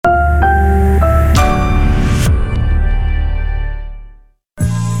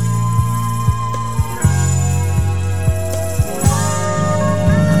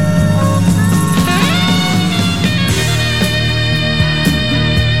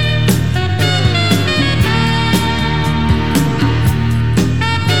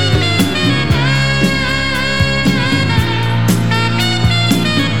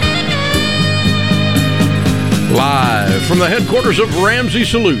From the headquarters of Ramsey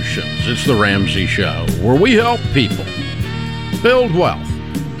Solutions, it's The Ramsey Show, where we help people build wealth,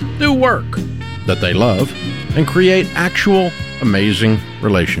 do work that they love, and create actual amazing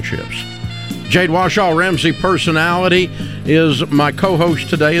relationships. Jade Warshaw, Ramsey Personality, is my co-host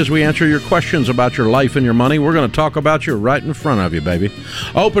today as we answer your questions about your life and your money. We're going to talk about you right in front of you, baby.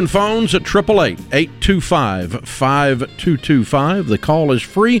 Open phones at 888-825-5225. The call is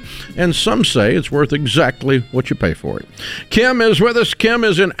free, and some say it's worth exactly what you pay for it. Kim is with us. Kim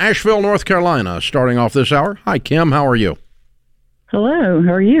is in Asheville, North Carolina, starting off this hour. Hi, Kim. How are you? Hello.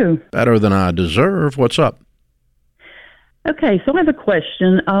 How are you? Better than I deserve. What's up? Okay, so I have a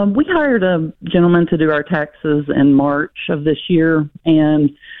question. We hired a gentleman to do our taxes in March of this year,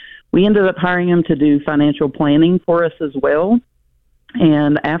 and we ended up hiring him to do financial planning for us as well.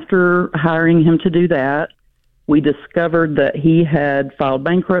 And after hiring him to do that, we discovered that he had filed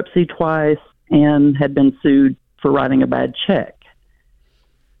bankruptcy twice and had been sued for writing a bad check.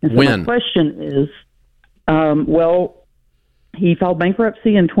 And so When? my question is, he filed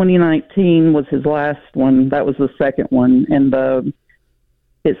bankruptcy in 2019 was his last one. That was the second one. And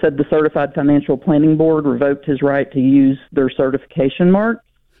it said the Certified Financial Planning Board revoked his right to use their certification mark.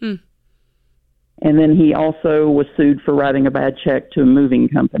 And then he also was sued for writing a bad check to a moving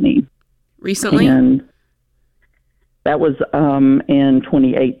company. Recently? And that was in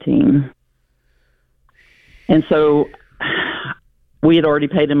 2018. And so we had already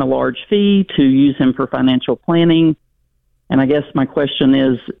paid him a large fee to use him for financial planning. And I guess my question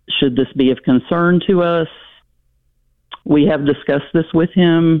is, should this be of concern to us? We have discussed this with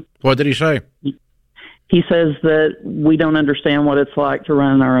him. What did he say? He says that we don't understand what it's like to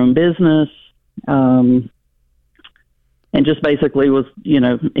run our own business. And just basically was,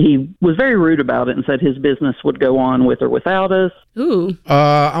 he was very rude about it and said his business would go on with or without us. Ooh.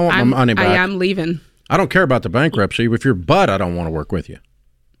 I want my money back. I'm leaving. I don't care about the bankruptcy. If you're butt, I don't want to work with you.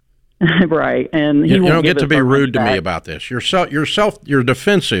 Right, and you don't get to be rude to me about this. You're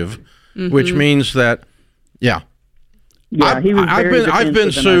defensive, which means that, he was I've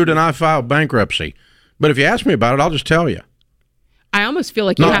been sued and I filed bankruptcy. But if you ask me about it, I'll just tell you. I almost feel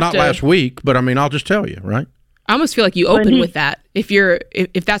like not last week, but I mean, I'll just tell you, right? I almost feel like you open with that.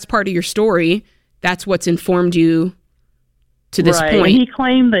 If that's part of your story, that's what's informed you to this point. And he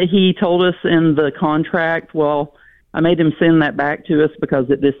claimed that he told us in the contract. Well, I made him send that back to us because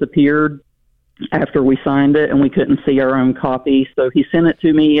it disappeared after we signed it and we couldn't see our own copy. So he sent it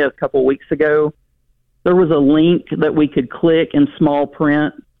to me a couple weeks ago. There was a link that we could click in small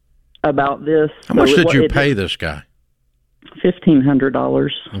print about this. How much did you pay this guy?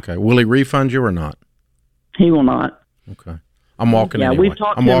 $1,500. Okay. Will he refund you or not? He will not. Okay. I'm walking anyway. We've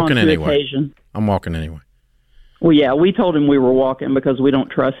talked to him on two occasions. I'm walking anyway. Well, yeah, we told him we were walking because we don't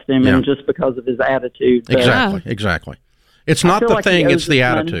trust him and just because of his attitude. Exactly. It's not the thing, it's the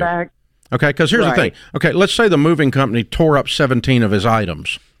attitude. Okay, because here's the thing. Okay, let's say the moving company tore up 17 of his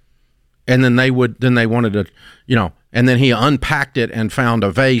items, and then they wanted to, and then he unpacked it and found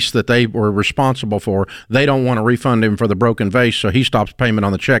a vase that they were responsible for. They don't want to refund him for the broken vase, so he stops payment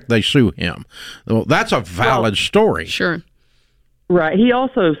on the check. They sue him. Well, that's a valid story. Sure. Right. He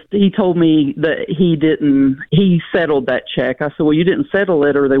told me that he settled that check. I said, well, you didn't settle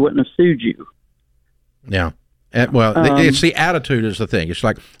it or they wouldn't have sued you. Yeah. It's the attitude is the thing. It's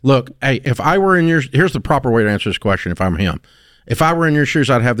like, look, hey, if I were in here's the proper way to answer this question if I'm him. If I were in your shoes,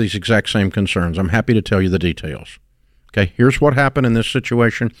 I'd have these exact same concerns. I'm happy to tell you the details. Okay, here's what happened in this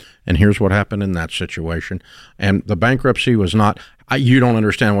situation, and here's what happened in that situation. And the bankruptcy was not, you don't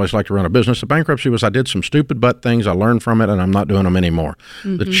understand what it's like to run a business. The bankruptcy was, I did some stupid butt things, I learned from it, and I'm not doing them anymore.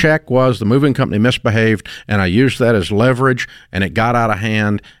 The check was, the moving company misbehaved, and I used that as leverage, and it got out of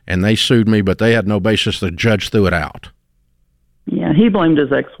hand, and they sued me, but they had no basis. The judge threw it out. Yeah, he blamed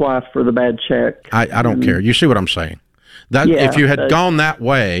his ex-wife for the bad check. I don't care. You see what I'm saying? If you had gone that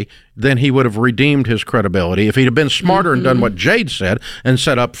way, then he would have redeemed his credibility. If he'd have been smarter and done what Jade said and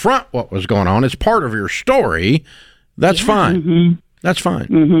said up front what was going on, it's part of your story, that's fine. That's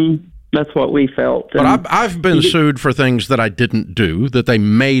fine. That's what we felt. But I've been sued for things that I didn't do, that they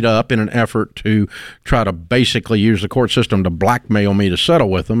made up in an effort to try to basically use the court system to blackmail me to settle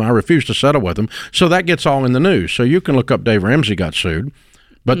with them. I refused to settle with them. So that gets all in the news. So you can look up Dave Ramsey got sued.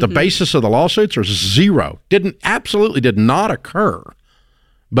 But the basis of the lawsuits are zero. Absolutely did not occur.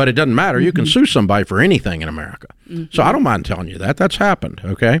 But it doesn't matter. You can sue somebody for anything in America. So I don't mind telling you that. That's happened,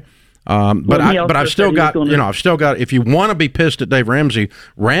 okay? But I've still got, if you want to be pissed at Dave Ramsey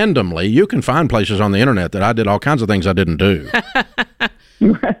randomly, you can find places on the internet that I did all kinds of things I didn't do.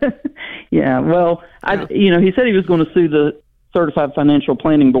 Yeah, well, he said he was going to sue the Certified Financial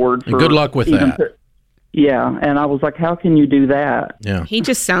Planning Board. Good luck with that. Yeah, and I was like, how can you do that? Yeah. He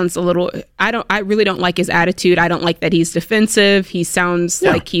just sounds a little, I really don't like his attitude. I don't like that he's defensive. He sounds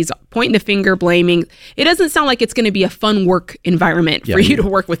like he's pointing the finger, blaming. It doesn't sound like it's going to be a fun work environment for you to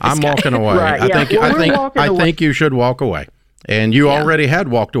work with this guy. I'm walking away. Right, I think you should walk away. And you already had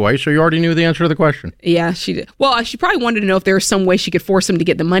walked away, so you already knew the answer to the question. Yeah, she did. Well, she probably wanted to know if there was some way she could force him to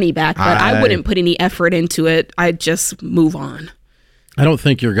get the money back, but I wouldn't put any effort into it. I'd just move on. I don't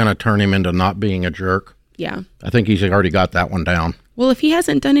think you're going to turn him into not being a jerk. Yeah. I think he's already got that one down. Well, if he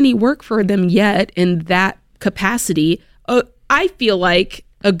hasn't done any work for them yet in that capacity, I feel like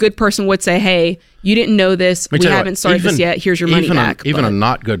a good person would say, hey, you didn't know this. We haven't started this yet. Here's your money back. Even a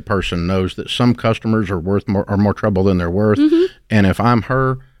not good person knows that some customers are more trouble than they're worth. Mm-hmm. And if I'm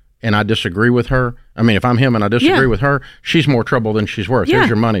her and I disagree with her, if I'm him and I disagree with her, she's more trouble than she's worth. Here's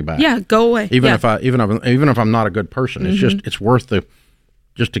your money back. Yeah, go away. Even if I'm not a good person, it's worth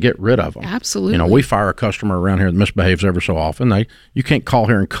just to get rid of them. Absolutely. We fire a customer around here that misbehaves ever so often. You can't call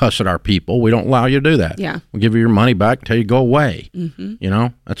here and cuss at our people. We don't allow you to do that. Yeah. We'll give you your money back until you go away. Mm-hmm.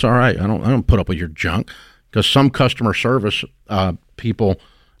 That's all right. I don't put up with your junk, because some customer service people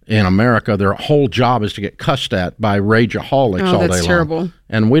in America, their whole job is to get cussed at by rageaholics all day long. That's terrible.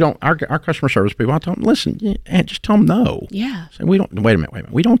 And we don't. Our customer service people, I tell them, listen, just tell them no. Yeah. Say, wait a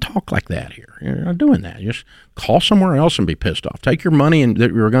minute. We don't talk like that here. You're not doing that. You just call somewhere else and be pissed off. Take your money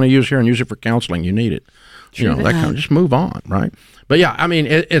that you're going to use here and use it for counseling. You need it. Just move on, right? But yeah,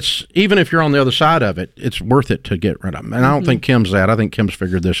 it's even if you're on the other side of it, it's worth it to get rid of them. And I don't think Kim's that. I think Kim's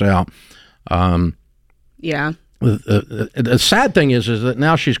figured this out. Yeah. The sad thing is that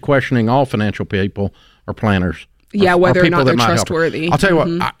now she's questioning all financial people or planners. Yeah, whether or not they're trustworthy. I'll tell you what,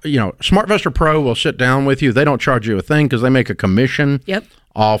 SmartVestor Pro will sit down with you. They don't charge you a thing because they make a commission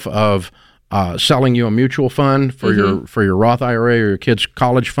off of selling you a mutual fund for your Roth IRA or your kid's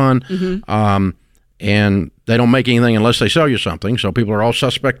college fund. And they don't make anything unless they sell you something. So people are all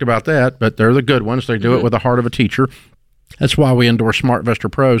suspect about that, but they're the good ones. They do it with the heart of a teacher. That's why we endorse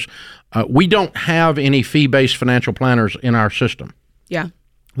SmartVestor Pros. We don't have any fee-based financial planners in our system. Yeah.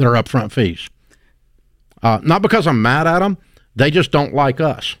 That are upfront fees. Not because I'm mad at them. They just don't like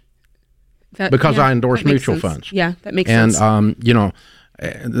us. Because I endorse mutual funds. Yeah, that makes sense. And,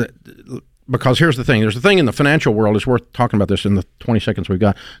 because here's the thing. There's a thing in the financial world, it's worth talking about this in the 20 seconds we've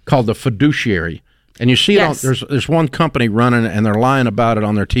got, called the fiduciary. And you see it there's one company running, and they're lying about it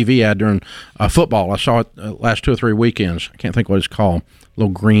on their TV ad during football. I saw it last 2 or 3 weekends. I can't think what it's called. A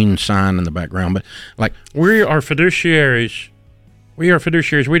little green sign in the background. But like, we are fiduciaries. We are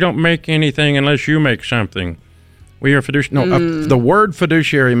fiduciaries. We don't make anything unless you make something. We are fiduciaries. No, the word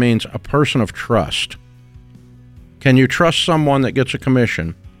fiduciary means a person of trust. Can you trust someone that gets a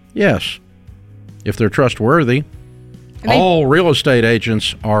commission? Yes, if they're trustworthy. All real estate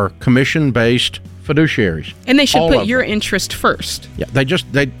agents are commission-based fiduciaries. And they should put your interest first. Yeah, but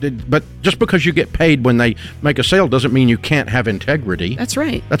just because you get paid when they make a sale doesn't mean you can't have integrity. That's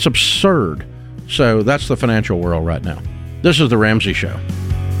right. That's absurd. So that's the financial world right now. This is The Ramsey Show.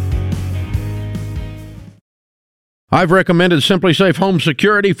 I've recommended SimpliSafe Home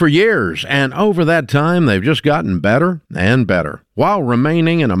Security for years, and over that time, they've just gotten better and better, while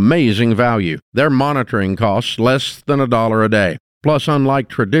remaining an amazing value. Their monitoring costs less than $1 a day. Plus, unlike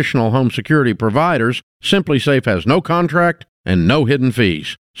traditional home security providers, SimpliSafe has no contract and no hidden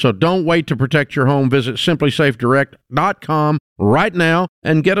fees. So don't wait to protect your home. Visit SimpliSafeDirect.com right now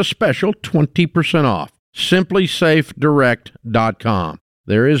and get a special 20% off. SimpliSafeDirect.com.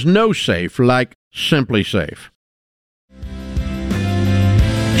 There is no safe like SimpliSafe.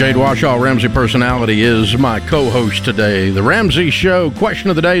 Jade Washaw, Ramsey Personality, is my co-host today. The Ramsey Show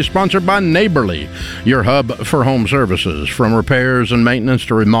question of the day is sponsored by Neighborly, your hub for home services. From repairs and maintenance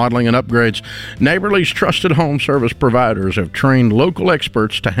to remodeling and upgrades, Neighborly's trusted home service providers have trained local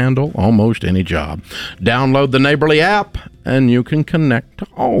experts to handle almost any job. Download the Neighborly app, and you can connect to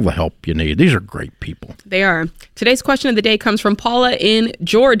all the help you need. These are great people. They are. Today's question of the day comes from Paula in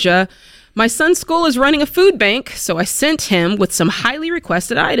Georgia. My son's school is running a food bank, so I sent him with some highly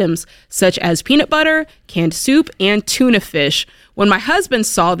requested items, such as peanut butter, canned soup, and tuna fish. When my husband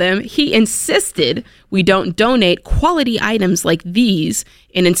saw them, he insisted we don't donate quality items like these,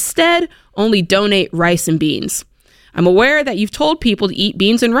 and instead only donate rice and beans. I'm aware that you've told people to eat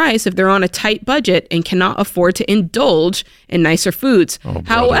beans and rice if they're on a tight budget and cannot afford to indulge in nicer foods.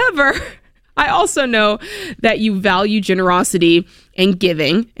 However, I also know that you value generosity and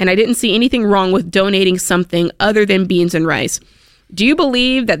giving, and I didn't see anything wrong with donating something other than beans and rice. Do you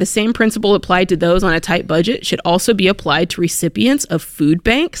believe that the same principle applied to those on a tight budget should also be applied to recipients of food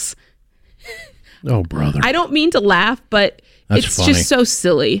banks? Oh, brother. I don't mean to laugh, but it's funny. Just so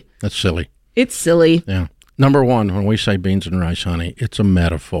silly. That's silly. It's silly. Yeah. Number one, when we say beans and rice, honey, it's a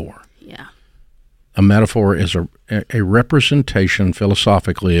metaphor. Yeah. A metaphor is a representation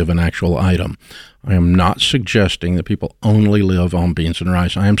philosophically of an actual item. I am not suggesting that people only live on beans and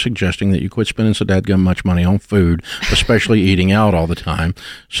rice. I am suggesting that you quit spending so dadgum much money on food, especially eating out all the time.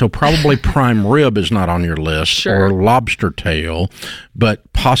 So probably prime rib is not on your list, Sure. or lobster tail,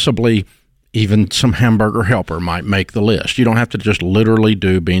 but possibly even some hamburger helper might make the list. You don't have to just literally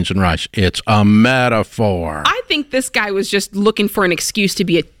do beans and rice. It's a metaphor. I think this guy was just looking for an excuse to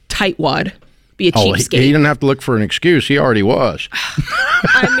be a tightwad, be a Oh, he cheapskate. didn't have to look for an excuse. He already was.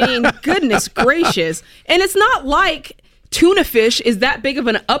 I mean, goodness gracious. And it's not like tuna fish is that big of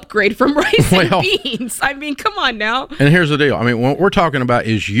an upgrade from rice and beans. I mean, come on now. And here's the deal. I mean, what we're talking about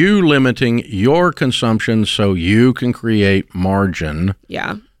is you limiting your consumption so you can create margin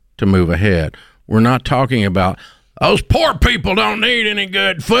Yeah. to move ahead. We're not talking about those poor people don't need any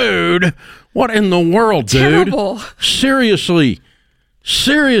good food. What in the world, dude? Terrible. Seriously.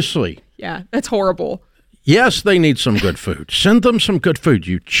 Yeah, that's horrible. Yes, they need some good food. Send them some good food,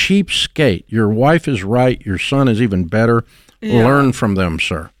 you cheapskate. Your wife is right. Your son is even better. Yeah. Learn from them,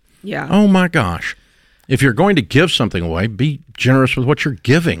 sir. Yeah. Oh, my gosh. If you're going to give something away, be generous with what you're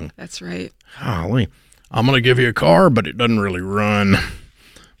giving. That's right. Golly, I'm going to give you a car, but it doesn't really run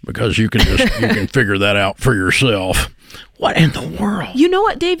because you can just you can figure that out for yourself. What in the world? You know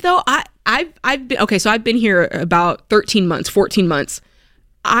what, Dave, though? I've been, okay, so I've been here about 13 months, 14 months.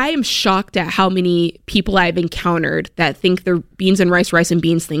 I am shocked at how many people I've encountered that think the beans and rice and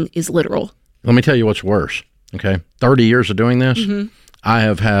beans thing is literal. Let me tell you what's worse, okay? 30 years of doing this, I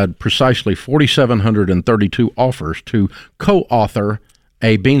have had precisely 4,732 offers to co-author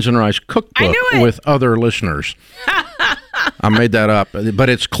a beans and rice cookbook with other listeners. I made that up, but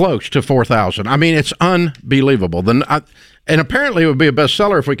it's close to 4,000. I mean, it's unbelievable. And apparently it would be a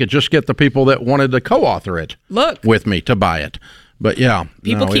bestseller if we could just get the people that wanted to co-author it with me to buy it. But yeah,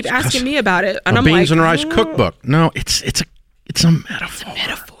 people keep asking me about it, and I'm beans like, and rice cookbook. No, it's a metaphor.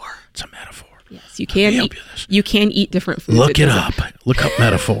 It's a metaphor. Yes, you can eat. You can eat different foods. Look it up. Look up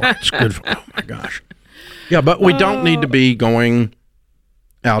metaphor. It's good. Oh my gosh. Yeah, but we don't need to be going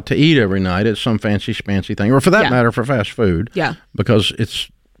out to eat every night at some fancy thing, or for that matter, for fast food. Yeah, because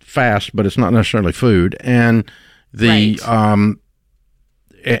it's fast, but it's not necessarily food, and and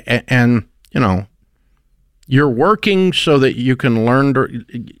you know. You're working so that you can learn to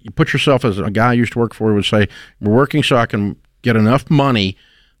you put yourself, as a guy I used to work for would say, we're working so I can get enough money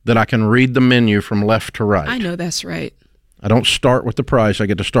that I can read the menu from left to right. I know that's right. I don't start with the price. I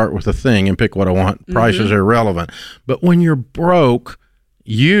get to start with the thing and pick what I want. Price is irrelevant. But when you're broke,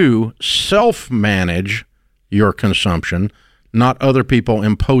 you self-manage your consumption, not other people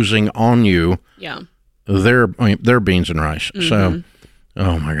imposing on you their beans and rice. So,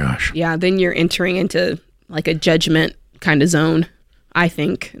 oh my gosh. Yeah, then you're entering into like a judgment kind of zone, I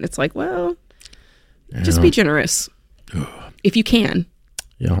think. And it's like, well, just be generous if you can.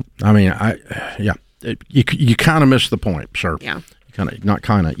 Yeah. I mean, you kind of missed the point, sir. Yeah.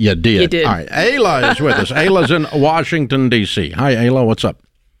 You did. You did. All right. Ayla is with us. Ayla's in Washington, D.C. Hi, Ayla. What's up?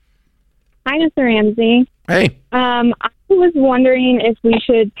 Hi, Mr. Ramsey. Hey. I was wondering if we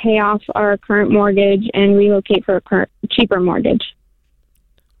should pay off our current mortgage and relocate for a cheaper mortgage.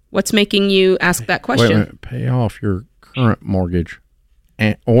 What's making you ask that question? Wait a minute. Pay off your current mortgage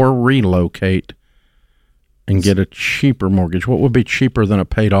or relocate and get a cheaper mortgage. What would be cheaper than a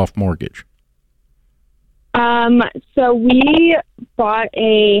paid-off mortgage? So we bought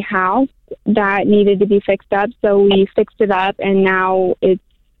a house that needed to be fixed up, so we fixed it up, and now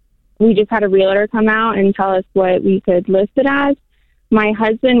we just had a realtor come out and tell us what we could list it as. My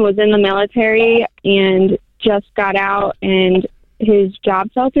husband was in the military and just got out, and his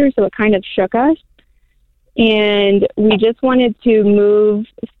job fell through, so it kind of shook us. And we just wanted to move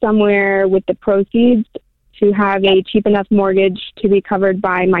somewhere with the proceeds to have a cheap enough mortgage to be covered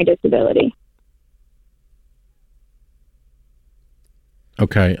by my disability.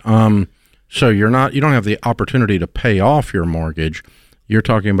 Okay. So you don't have the opportunity to pay off your mortgage. You're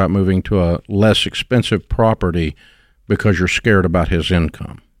talking about moving to a less expensive property because you're scared about his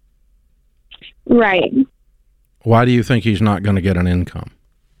income. Right. Why do you think he's not going to get an income?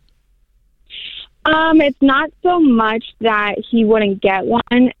 It's not so much that he wouldn't get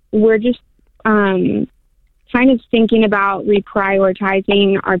one. We're just kind of thinking about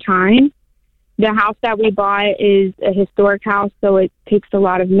reprioritizing our time. The house that we bought is a historic house, so it takes a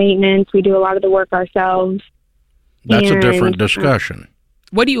lot of maintenance. We do a lot of the work ourselves. That's a different discussion.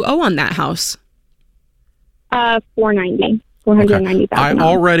 What do you owe on that house? $490. $490,000. I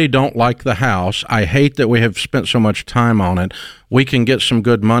already don't like the house. I hate that we have spent so much time on it. We can get some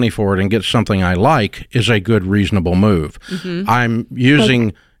good money for it and get something I like is a good, reasonable move. I'm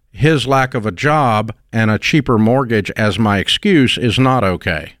using his lack of a job and a cheaper mortgage as my excuse is not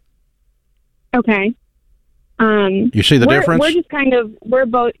okay. Okay. You see the difference? We're just we're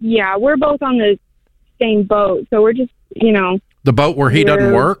both on the same boat. So we're just, the boat where he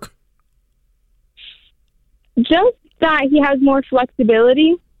doesn't work? Just that he has more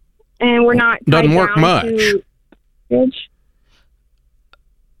flexibility and we're not doesn't work much.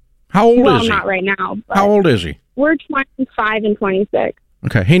 How old is he? Not right now. But how old is he? We're 25 and 26.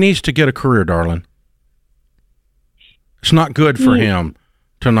 Okay. He needs to get a career, darling. It's not good for him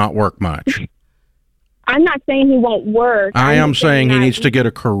to not work much. I'm not saying he won't work. I am saying he needs to get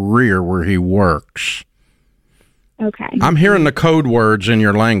a career where he works. Okay. I'm hearing the code words in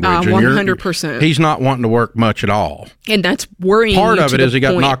your language. 100%. He's not wanting to work much at all. And that's worrying. Part of it is he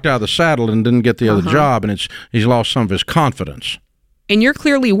got point. knocked out of the saddle and didn't get the other job, and he's lost some of his confidence. And you're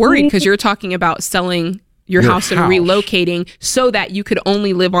clearly worried because you're talking about selling your house and relocating so that you could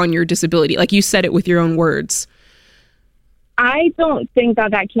only live on your disability. Like you said it with your own words. I don't think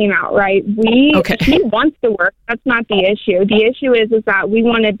that came out right. He wants to work. That's not the issue. The issue is that we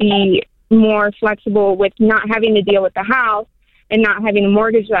want to be more flexible with not having to deal with the house and not having a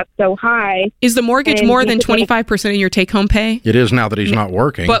mortgage that's so high. Is the mortgage more than 25% of your take-home pay? It is now that he's not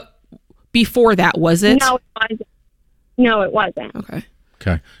working. But before that, was it? No, it wasn't. No, it wasn't.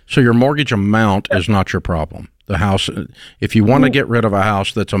 Okay. So your mortgage amount is not your problem. The house, if you want to get rid of a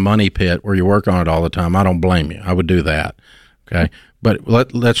house that's a money pit where you work on it all the time, I don't blame you. I would do that. Okay. But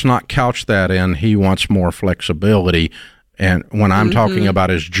let's not couch that in he wants more flexibility. And when I'm talking about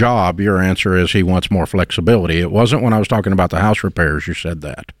his job, your answer is he wants more flexibility. It wasn't when I was talking about the house repairs you said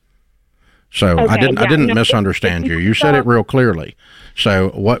that. So I didn't misunderstand you. You said it real clearly. So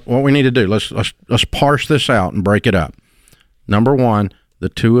what we need to do, let's parse this out and break it up. Number one, the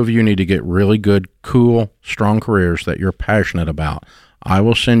two of you need to get really good, cool, strong careers that you're passionate about. I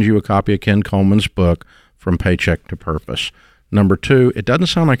will send you a copy of Ken Coleman's book, From Paycheck to Purpose. Number two, it doesn't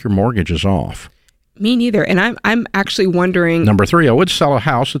sound like your mortgage is off. Me neither. And I'm actually wondering. Number three, I would sell a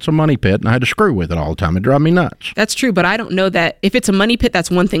house. It's a money pit, and I had to screw with it all the time. It drives me nuts. That's true, but I don't know that. If it's a money pit, that's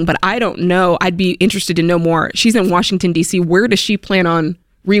one thing, but I don't know. I'd be interested to know more. She's in Washington, D.C. Where does she plan on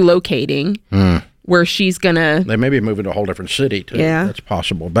relocating? Where she's going to... They may be moving to a whole different city, too. Yeah. That's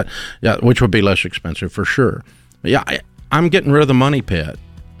possible. But yeah, which would be less expensive, for sure. But yeah, I'm getting rid of the money pit,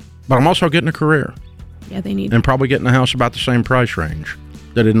 but I'm also getting a career. Yeah, they need... And probably getting a house about the same price range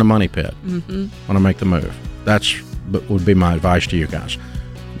that in the money pit when I make the move. That's would be my advice to you guys.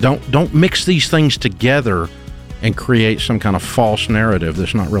 Don't mix these things together and create some kind of false narrative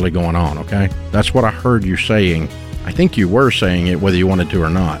that's not really going on, okay? That's what I heard you saying. I think you were saying it whether you wanted to or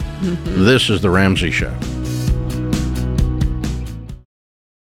not. This is The Ramsey Show.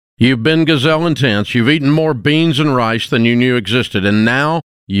 You've been gazelle intense. You've eaten more beans and rice than you knew existed, and now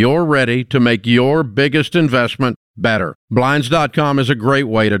you're ready to make your biggest investment better. Blinds.com is a great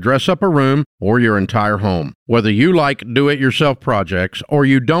way to dress up a room or your entire home. Whether you like do-it-yourself projects or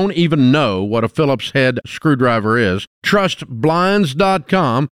you don't even know what a Phillips head screwdriver is, trust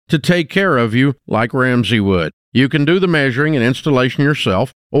Blinds.com to take care of you like Ramsey would. You can do the measuring and installation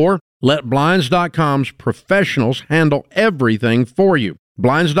yourself, or let Blinds.com's professionals handle everything for you.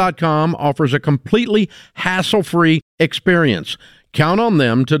 Blinds.com offers a completely hassle-free experience. Count on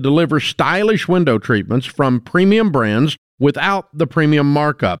them to deliver stylish window treatments from premium brands without the premium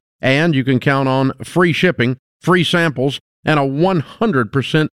markup. And you can count on free shipping, free samples, and a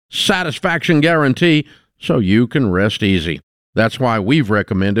 100% satisfaction guarantee so you can rest easy. That's why we've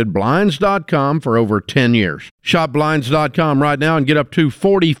recommended Blinds.com for over 10 years. Shop Blinds.com right now and get up to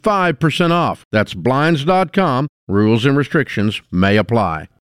 45% off. That's Blinds.com. Rules and restrictions may apply.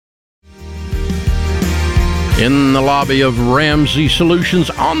 In the lobby of Ramsey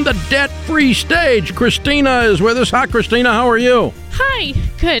Solutions on the debt-free stage, Christina is with us. Hi, Christina. How are you? Hi.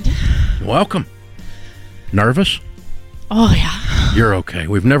 Good. Welcome. Nervous? Oh, yeah. You're okay.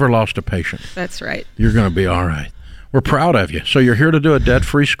 We've never lost a patient. That's right. You're going to be all right. We're proud of you. So you're here to do a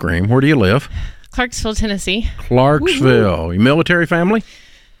debt-free scream. Where do you live? Clarksville, Tennessee. Clarksville. Woo-hoo. You military family?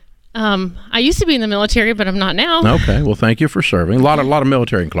 I used to be in the military, but I'm not now. Okay. Well, thank you for serving. A lot of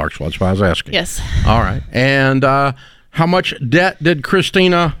military in Clarksville. That's why I was asking. Yes. All right. And how much debt did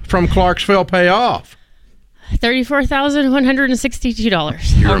Christina from Clarksville pay off?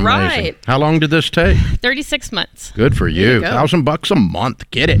 $34,162. You're All amazing. right. How long did this take? 36 months. Good for you. go. $1,000 a month.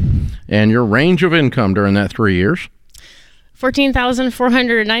 Get it. And your range of income during that 3 years?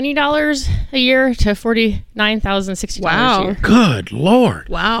 $14,490 a year to $49,060 Wow. a year. Good Lord.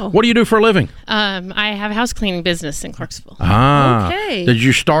 Wow. What do you do for a living? I have a house cleaning business in Clarksville. Ah. Okay. Did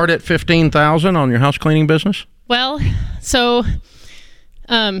you start at $15,000 on your house cleaning business? Well, so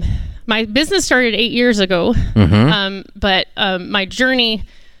my business started 8 years ago, but my journey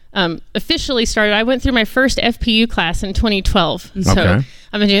officially started. I went through my first FPU class in 2012. So Okay.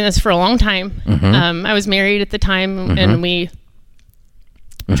 I've been doing this for a long time. I was married at the time, and we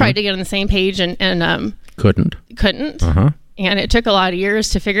tried to get on the same page and Couldn't. couldn't. Uh-huh. And it took a lot of years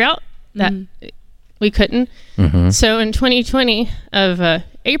to figure out that we couldn't. So in 2020 of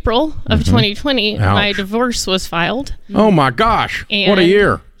April of 2020, my Ouch. divorce was filed. Oh my gosh. What a And-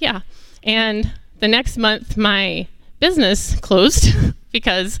 year. Yeah. And the next month, my business closed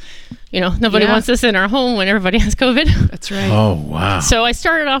because, nobody Yeah. wants us in our home when everybody has COVID. That's right. Oh, wow. So I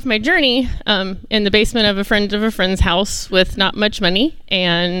started off my journey in the basement of a friend's house with not much money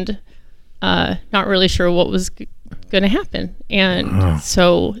and not really sure what was going to happen. And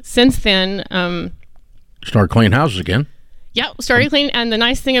so since then, Start cleaning houses again. started cleaning. And the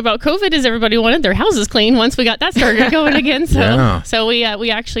nice thing about COVID is everybody wanted their houses clean once we got that started going again. So Yeah. so we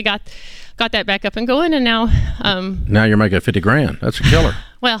actually got that back up and going, and now Now you're making $50,000. That's a killer.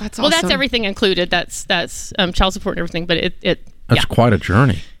 that's awesome. everything included. That's child support and everything. But That's quite a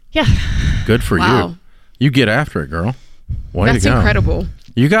journey. yeah. Good for Wow. you. You get after it, girl. Way That's to go. incredible.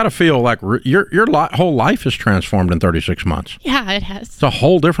 You got to feel like your whole life is transformed in 36 months. Yeah, it has. It's a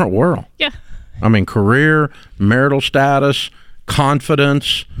whole different world. Yeah. I mean, career, marital status,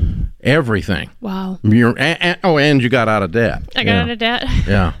 confidence, everything. Wow. And you got out of debt. I got out of debt.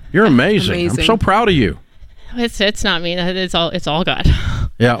 Yeah, you're amazing. I'm Amazing. so proud of you. It's not me. It's all God.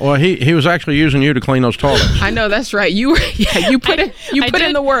 Yeah, well, he was actually using you to clean those toilets. I know that's right. You put I in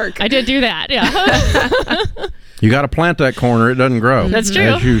did- the work. I did do that. Yeah. You got to plant that corner; it doesn't grow. That's true.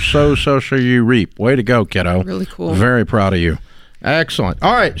 As you sow, so shall you reap. Way to go, kiddo! Really cool. Very proud of you. Excellent.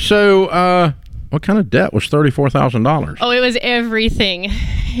 All right, so what kind of debt was $34,000? Oh, it was everything.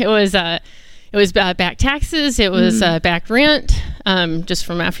 It was back taxes. It was back rent. Just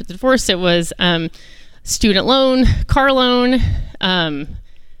from after the divorce, it was student loan, car loan.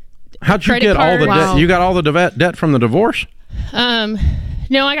 How'd you credit get all the card. debt? Wow. You got all the debt from the divorce?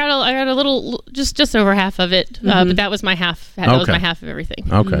 No, I got a little, just over half of it. But that was my half. That was Okay. my half of everything.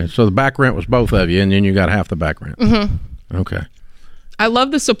 Okay, so the back rent was both of you, and then you got half the back rent. Okay. I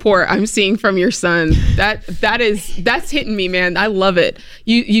love the support I'm seeing from your son. That's hitting me, man. I love it.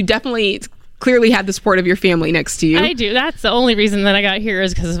 You definitely clearly had the support of your family next to you. I do. That's the only reason that I got here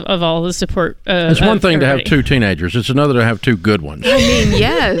is because of all the support. It's one of thing to have everybody. two teenagers. It's another to have two good ones. I mean,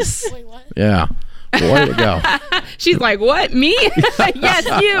 yes. Yeah. Way to go. She's like, what? Me? Yes,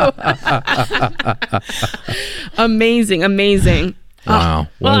 you. Amazing. Wow.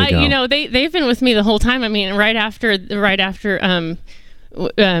 Well, Way to go. they've been with me the whole time. I mean, right after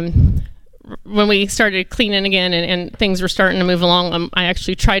when we started cleaning again and things were starting to move along, I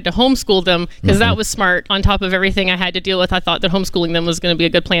actually tried to homeschool them because that was smart. On top of everything I had to deal with, I thought that homeschooling them was going to be a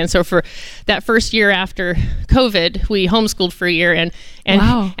good plan. So for that first year after COVID, we homeschooled for a year, and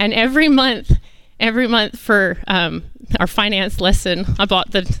Wow. and every month for our finance lesson, I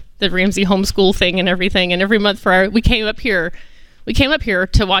bought the Ramsey homeschool thing and everything. And every month we came up here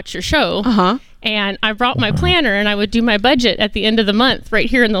to watch your show. Uh-huh. And I brought my planner, and I would do my budget at the end of the month right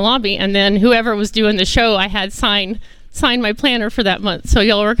here in the lobby. And then whoever was doing the show, I had sign my planner for that month. So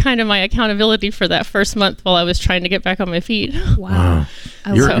y'all were kind of my accountability for that first month while I was trying to get back on my feet. Wow.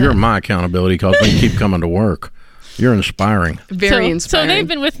 You're my accountability because we keep coming to work. You're inspiring. Very So inspiring. they've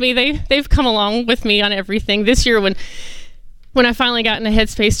been with me. They've come along with me on everything. This year when I finally got in a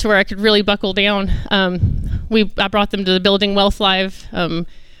headspace to where I could really buckle down, I brought them to the Building Wealth Live.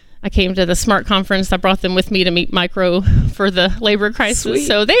 I came to the SMART conference. I brought them with me to meet Micro for the labor crisis. Sweet.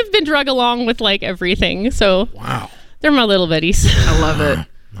 So they've been drug along with like everything. So Wow. they're my little buddies. I love it.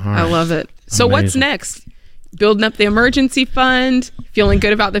 I love it. So what's Amazing. next? Building up the emergency fund, feeling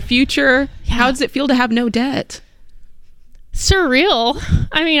good about the future. How does it feel to have no debt? Surreal.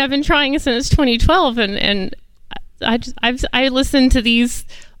 I mean, I've been trying since 2012, and I listen to these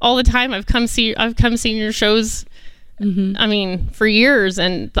all the time. I've come seen your shows. I mean, for years,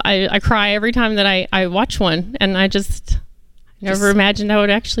 and I cry every time that I watch one, and I just never imagined I would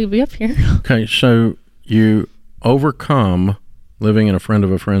actually be up here. Okay, so you overcome living in a friend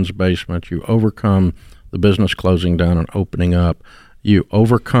of a friend's basement. You overcome the business closing down and opening up. You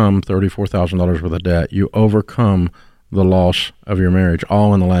overcome $34,000 worth of debt. You overcome the loss of your marriage,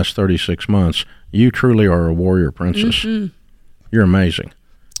 all in the last 36 months. You truly are a warrior princess. You're amazing.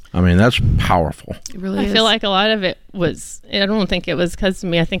 I mean, that's powerful. It really I is. feel like a lot of it was, I don't think it was because of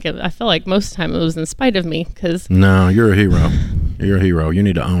me. I feel like most of the time it was in spite of me because No, you're a hero. You're a hero. You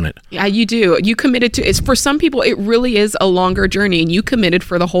need to own it. Yeah, you do. You committed to. It's for some people. It really is a longer journey, and you committed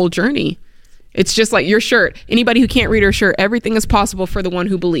for the whole journey. It's just like your shirt. Anybody who can't read her shirt, everything is possible for the one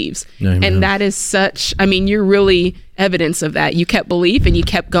who believes. Amen. And that is such. I mean, you're really evidence of that. You kept belief, and you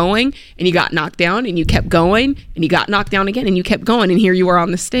kept going, and you got knocked down, and you kept going, and you got knocked down again, and you kept going, and here you are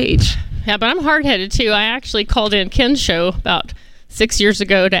on the stage. Yeah, but I'm hard-headed too. I actually called in Ken's show about 6 years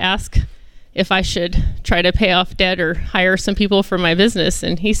ago to ask if I should try to pay off debt or hire some people for my business,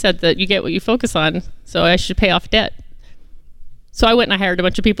 and he said that you get what you focus on, so I should pay off debt. So I went and I hired a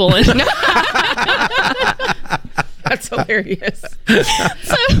bunch of people. And That's hilarious.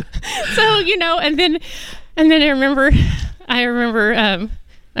 so you know, and then I remember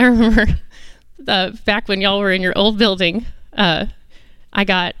back when y'all were in your old building, my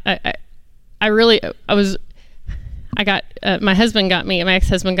ex-husband got me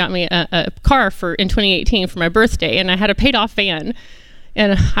a car in 2018 for my birthday, and I had a paid off van.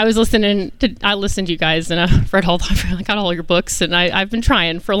 And I listened to you guys, and I read I got all your books, and I've been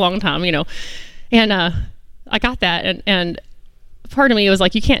trying for a long time, you know. And I got that, and part of me was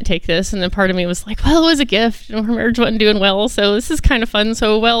like, you can't take this, and then part of me was like, well, it was a gift, and our marriage wasn't doing well, so this is kind of fun.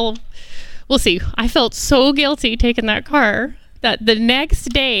 So, well, we'll see. I felt so guilty taking that car that the next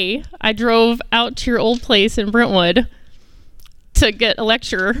day I drove out to your old place in Brentwood to get a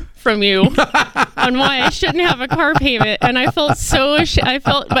lecture from you on why I shouldn't have a car payment, and I felt so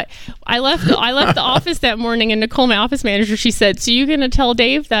but I left the office that morning, and Nicole, my office manager, she said, so you gonna tell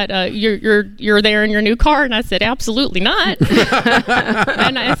Dave that you're there in your new car? And I said, absolutely not.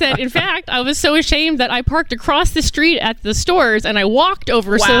 And I said, in fact, I was so ashamed that I parked across the street at the stores, and I walked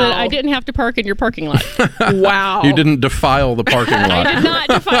over so that I didn't have to park in your parking lot. Wow. You didn't defile the parking lot. I did not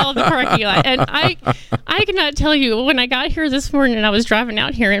defile the parking lot. And I cannot tell you, when I got here this morning and I was driving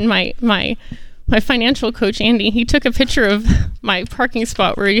out here, and my financial coach, Andy, he took a picture of my parking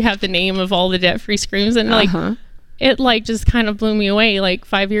spot where you have the name of all the debt-free screams, and it just kind of blew me away. Like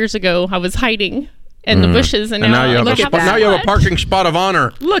 5 years ago, I was hiding in the bushes, and now you have a parking spot of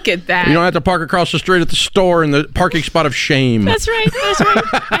honor. Look at that. You don't have to park across the street at the store in the parking spot of shame. That's right.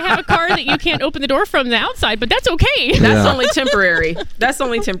 I have a car that you can't open the door from the outside, but that's okay. That's only temporary.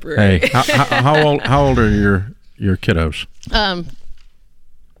 Hey, how old are your kiddos?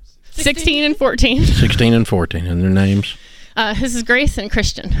 16 and 14. 16 and 14, and their names? This is Grace and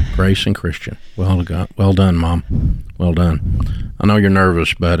Christian. Grace and Christian. Well done, Mom. Well done. I know you're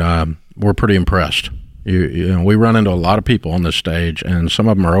nervous, but we're pretty impressed. You know, we run into a lot of people on this stage, and some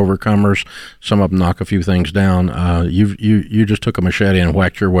of them are overcomers. Some of them knock a few things down. You just took a machete and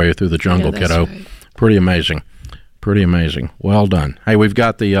whacked your way through the jungle, kiddo. Right. Pretty amazing. Pretty amazing. Well done. Hey, we've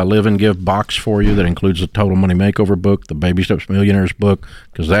got the Live and Give box for you that includes the Total Money Makeover book, the Baby Steps Millionaires book,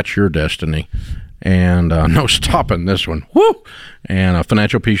 because that's your destiny. And no stopping this one. Woo! And a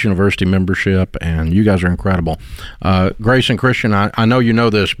Financial Peace University membership, and you guys are incredible. Grace and Christian, I know you know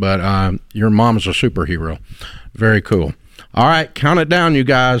this, but your mom is a superhero. Very cool. All right, count it down, you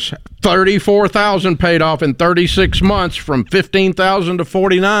guys. $34,000 paid off in 36 months, from $15,000 to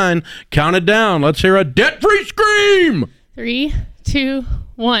 $49,000. Count it down. Let's hear a debt-free scream. 3, 2,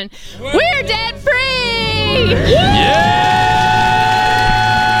 1. We're debt-free! Yeah!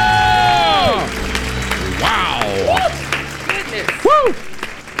 Wow! Goodness. Woo!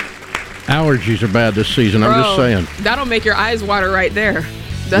 Allergies are bad this season. I'm just saying. That'll make your eyes water right there.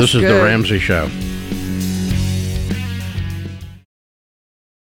 This is the Ramsey Show.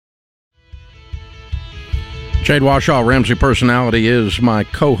 Jade Washaw, Ramsey Personality, is my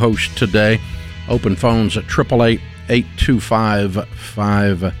co-host today. Open phones at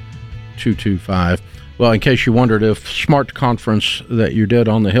 888-825-5225. Well, in case you wondered if Smart Conference that you did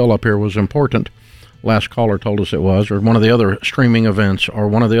on the Hill up here was important, last caller told us it was, or one of the other streaming events, or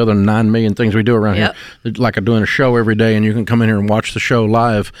one of the other 9 million things we do around here, like doing a show every day, and you can come in here and watch the show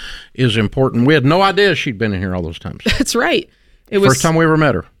live, is important. We had no idea she'd been in here all those times. That's right. It was first time we ever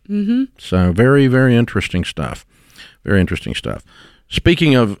met her. Mm-hmm. So very, very interesting stuff. Very interesting stuff.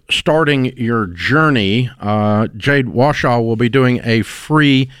 Speaking of starting your journey, Jade Washaw will be doing a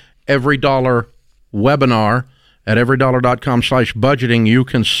free Every Dollar webinar at everydollar.com/budgeting. You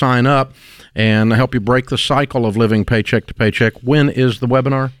can sign up and help you break the cycle of living paycheck to paycheck. When is the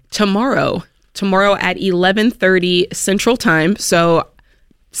webinar? Tomorrow at 11:30 Central Time. So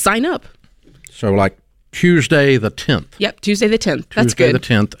sign up. So like Tuesday the 10th. Yep, Tuesday the 10th. That's Tuesday good. the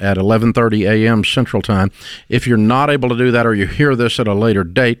 10th at 11:30 a.m. Central Time. If you're not able to do that, or you hear this at a later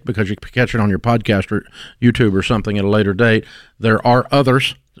date because you can catch it on your podcast or YouTube or something at a later date, there are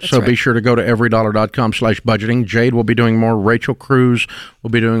others So be sure to go to everydollar.com/budgeting. Jade will be doing more. Rachel Cruz will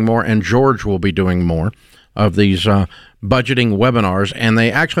be doing more. And George will be doing more of these budgeting webinars. And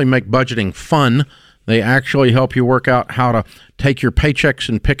they actually make budgeting fun. They actually help you work out how to take your paychecks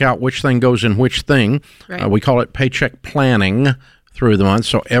and pick out which thing goes in which thing. Right. We call it paycheck planning through the month.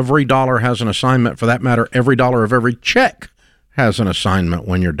 So every dollar has an assignment. For that matter, every dollar of every check has an assignment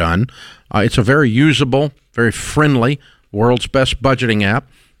when you're done. It's a very usable, very friendly, world's best budgeting app.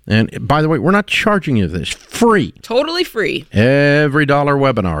 And by the way, we're not charging you this. Free. Totally free. Every dollar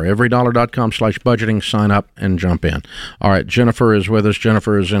webinar, everydollar.com/budgeting. Sign up and jump in. All right, Jennifer is with us.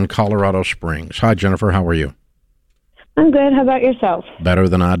 Jennifer is in Colorado Springs. Hi, Jennifer. How are you? I'm good. How about yourself? Better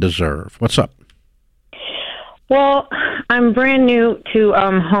than I deserve. What's up? Well, I'm brand new to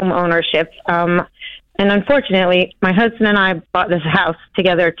home ownership. And unfortunately, my husband and I bought this house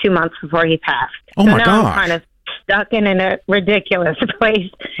together 2 months before he passed. Oh, so my now gosh. I'm kind of stuck in a ridiculous place.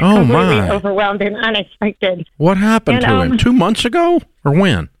 Oh, completely my. overwhelmed and unexpected. What happened to him? 2 months ago? Or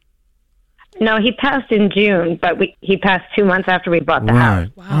when? No, he passed in June, but he passed 2 months after we bought the house.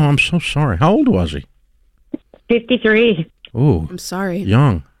 Right. Oh, I'm so sorry. How old was he? 53. Ooh, I'm sorry.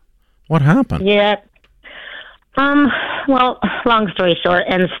 young. What happened? Yeah. Well, long story short,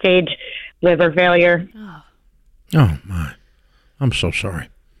 end-stage liver failure. Oh, my. I'm so sorry.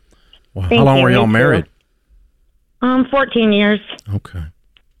 Well, Thank how long you. were y'all Me too. married? 14 years. Okay.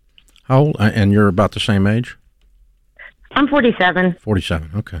 How old? And you're about the same age? I'm 47.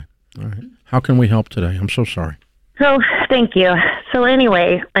 47. Okay. All right. How can we help today? I'm so sorry. So, thank you. So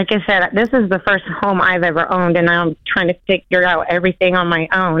anyway, like I said, this is the first home I've ever owned, and I'm trying to figure out everything on my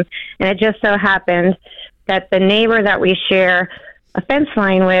own. And it just so happened that the neighbor that we share a fence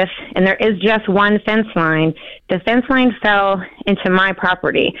line with, and there is just one fence line, the fence line fell into my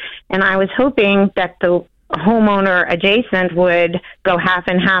property. And I was hoping that the homeowner adjacent would go half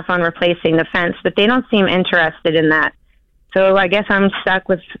and half on replacing the fence, but they don't seem interested in that. So I guess I'm stuck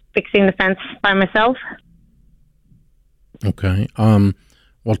with fixing the fence by myself. Okay.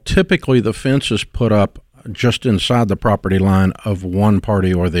 Well, typically the fence is put up just inside the property line of one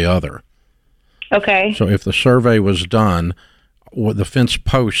party or the other. Okay. So if the survey was done, the fence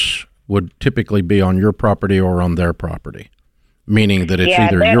posts would typically be on your property or on their property, meaning that it's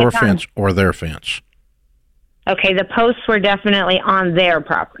either your fence or their fence. Okay, the posts were definitely on their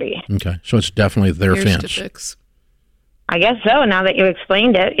property. Okay, so it's definitely their Yours fence. to fix. I guess so, now that you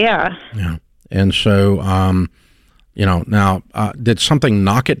explained it, yeah. Yeah. And so, now, did something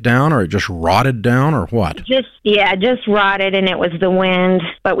knock it down or it just rotted down or what? Just rotted, and it was the wind.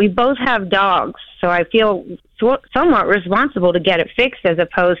 But we both have dogs, so I feel somewhat responsible to get it fixed as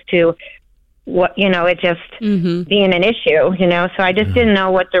opposed to it just being an issue, So I just didn't know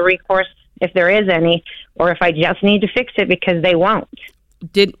what the recourse, if there is any, or if I just need to fix it because they won't.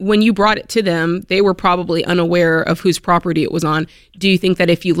 When you brought it to them, they were probably unaware of whose property it was on. Do you think that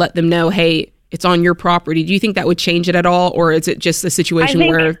if you let them know, hey, it's on your property, do you think that would change it at all? Or is it just a situation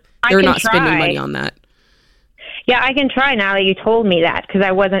where they're not spending money on that? Yeah, I can try now that you told me that because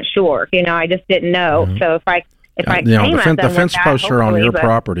I wasn't sure. I just didn't know. Mm-hmm. So if I the fence posts are on your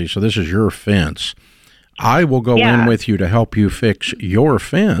property, so this is your fence. I will go in with you to help you fix your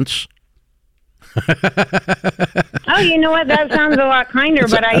fence. Oh, you know what? That sounds a lot kinder.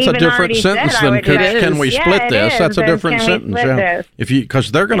 But I even already said I would. Can we split this? That's a different sentence. Yeah.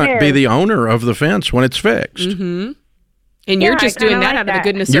 Because they're going to be the owner of the fence when it's fixed. Mm-hmm. And you're just doing that out of the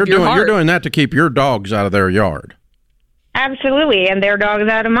goodness of your heart. You're doing that to keep your dogs out of their yard. Absolutely, and their dogs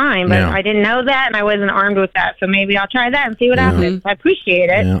out of mine. But I didn't know that, and I wasn't armed with that. So maybe I'll try that and see what happens. I appreciate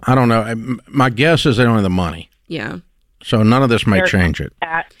it. Yeah. I don't know. My guess is they don't have the money. Yeah. So none of this may change it.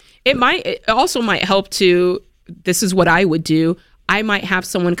 It also might help to, this is what I would do. I might have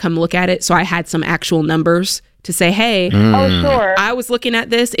someone come look at it so I had some actual numbers to say, hey, I was looking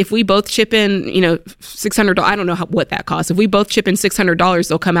at this. If we both chip in, $600, I don't know what that costs. If we both chip in $600,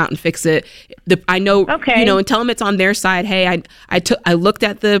 they'll come out and fix it. I know, and tell them it's on their side. Hey, I looked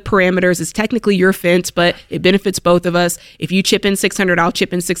at the parameters. It's technically your fence, but it benefits both of us. If you chip in $600, I'll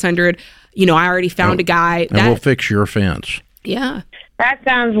chip in $600. I already found a guy. And we'll fix your fence. Yeah. That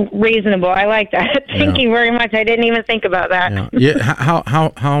sounds reasonable. I like that. Thank you very much. I didn't even think about that. Yeah.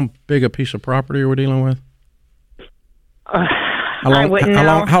 How big a piece of property are we dealing with? I wouldn't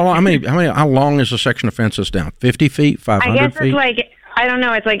know. How long is the section of fences down? 50 feet, 500 feet? I guess it's I don't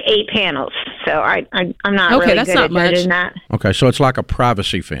know. It's 8 panels. So I'm not really that's good not at much. judging that. Okay, so it's like a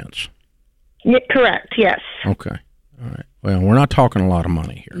privacy fence. Yeah, correct. Yes. Okay. All right. Well, we're not talking a lot of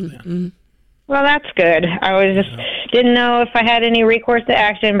money here then. Well, that's good. I was just didn't know if I had any recourse to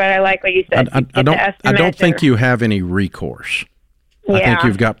action, but I like what you said. I don't think you have any recourse. Yeah. I think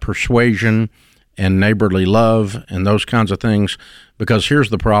you've got persuasion and neighborly love and those kinds of things, because here's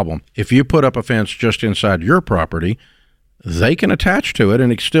the problem. If you put up a fence just inside your property, they can attach to it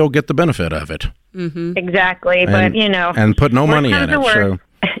and still get the benefit of it. Mm-hmm. Exactly, but and put no money in it. So,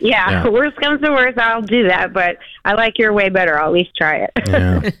 yeah, worst comes to worst, I'll do that. But I like your way better. I'll at least try it.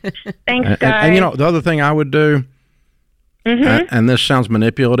 Yeah. Thanks, guys. And the other thing I would do, and this sounds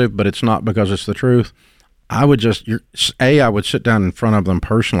manipulative, but it's not, because it's the truth. I would I would sit down in front of them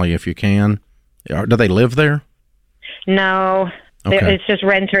personally if you can. Do they live there? No. Okay. It's just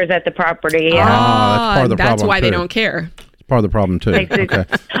renters at the property. Yeah. That's part of the problem. That's why they don't care. It's part of the problem too. Okay.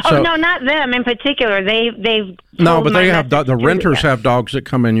 So, no, not them in particular. They've no, but they have the renters have dogs that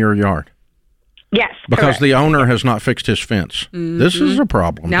come in your yard. Yes, because correct. the owner has not fixed his fence. Mm-hmm. This is a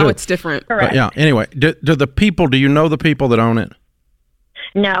problem. Now it's different. Correct. But yeah. Anyway, do you know the people that own it?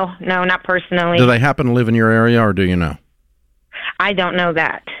 No, not personally. Do they happen to live in your area, or do you know? I don't know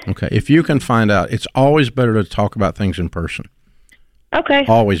that. Okay. If you can find out, it's always better to talk about things in person. Okay.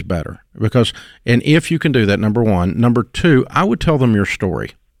 Always better. And if you can do that, number one. Number two, I would tell them your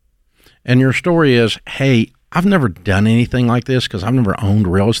story. And your story is, hey, I've never done anything like this because I've never owned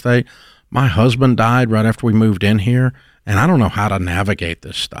real estate. My husband died right after we moved in here, and I don't know how to navigate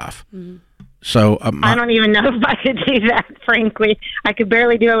this stuff. Mm-hmm. So I don't even know if I could do that, frankly. I could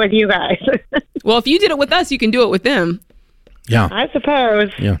barely do it with you guys. Well, if you did it with us, you can do it with them. Yeah. I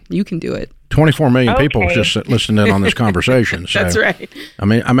suppose. Yeah. You can do it. 24 million people just listening in on this conversation. So, that's right. I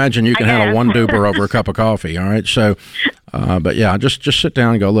mean, imagine you can handle one duper over a cup of coffee. All right. So, but yeah, just sit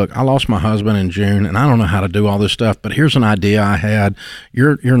down and go, look, I lost my husband in June and I don't know how to do all this stuff, but here's an idea I had.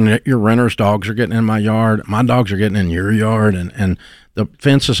 Your renters' dogs are getting in my yard. My dogs are getting in your yard, and the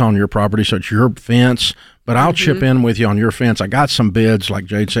fence is on your property. So it's your fence, but I'll chip in with you on your fence. I got some bids. Like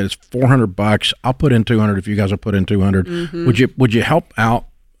Jade said, it's $400. I'll put in $200 if you guys will put in $200. Mm-hmm. Would you help out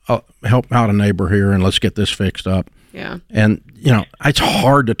a neighbor here, and let's get this fixed up? Yeah. And, it's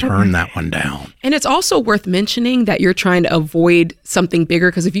hard to turn that one down. And it's also worth mentioning that you're trying to avoid something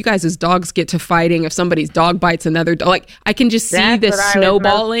bigger, because if you guys' dogs get to fighting, if somebody's dog bites another dog, like, I can just see this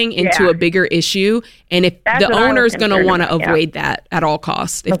snowballing into a bigger issue. And if the owner's going to want to avoid that at all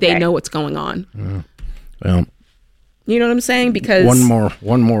costs, if they know what's going on. Well, you know what I'm saying? Because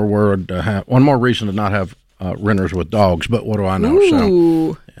one more word to have, one more reason to not have renters with dogs, but what do I know?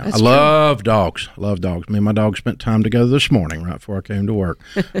 Ooh, I love dogs. Me and my dog spent time together this morning right before I came to work.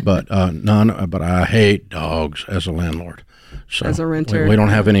 But but I hate dogs as a landlord. So as a renter, we don't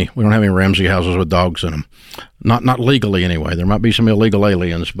have any Ramsey houses with dogs in them. Not legally anyway. There might be some illegal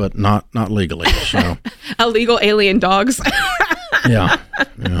aliens, but not legally. So illegal alien dogs. Yeah.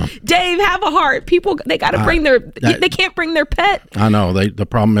 Dave, have a heart. People, they got to bring they can't bring their pet. I know. The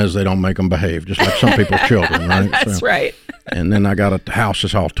problem is they don't make them behave, just like some people's children, right? That's right. And then I got a house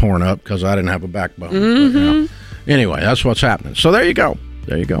that's all torn up because I didn't have a backbone. Mm-hmm. But, anyway, that's what's happening. So there you go.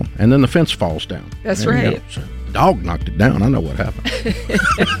 And then the fence falls down. That's right. So, dog knocked it down. I know what happened.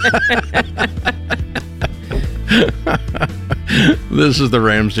 This is the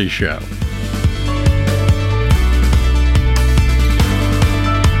Ramsey Show.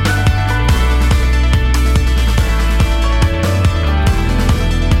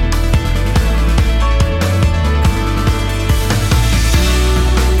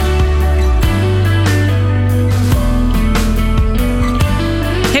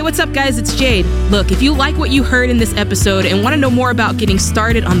 What's up, guys? It's Jade. Look, if you like what you heard in this episode and want to know more about getting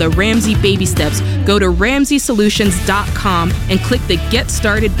started on the Ramsey baby steps, go to RamseySolutions.com and click the Get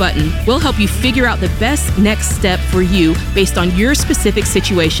Started button. We'll help you figure out the best next step for you based on your specific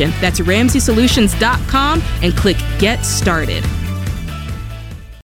situation. That's RamseySolutions.com and click Get Started.